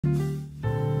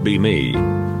Be me.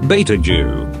 Beta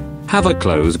Jew. Have a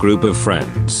close group of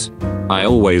friends. I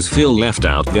always feel left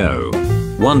out. Go.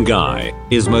 One guy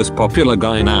is most popular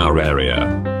guy in our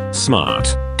area.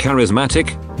 Smart,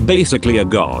 charismatic, basically a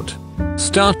god.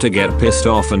 Start to get pissed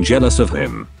off and jealous of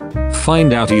him.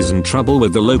 Find out he's in trouble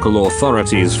with the local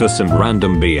authorities for some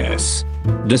random BS.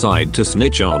 Decide to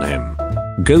snitch on him.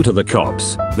 Go to the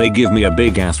cops, they give me a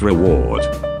big ass reward.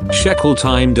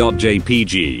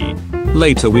 Shekiltime.jpg.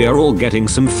 Later we are all getting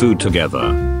some food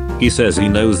together. He says he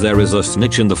knows there is a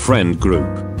snitch in the friend group.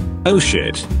 Oh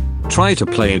shit. Try to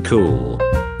play it cool.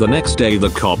 The next day the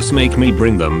cops make me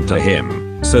bring them to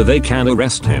him, so they can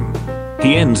arrest him.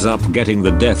 He ends up getting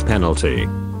the death penalty.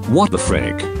 What the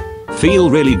frick? Feel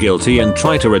really guilty and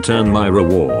try to return my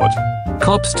reward.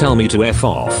 Cops tell me to F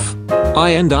off.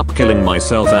 I end up killing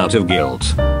myself out of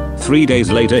guilt. 3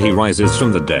 days later he rises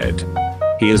from the dead.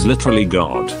 He is literally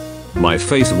God. My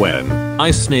face when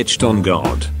I snitched on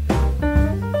God.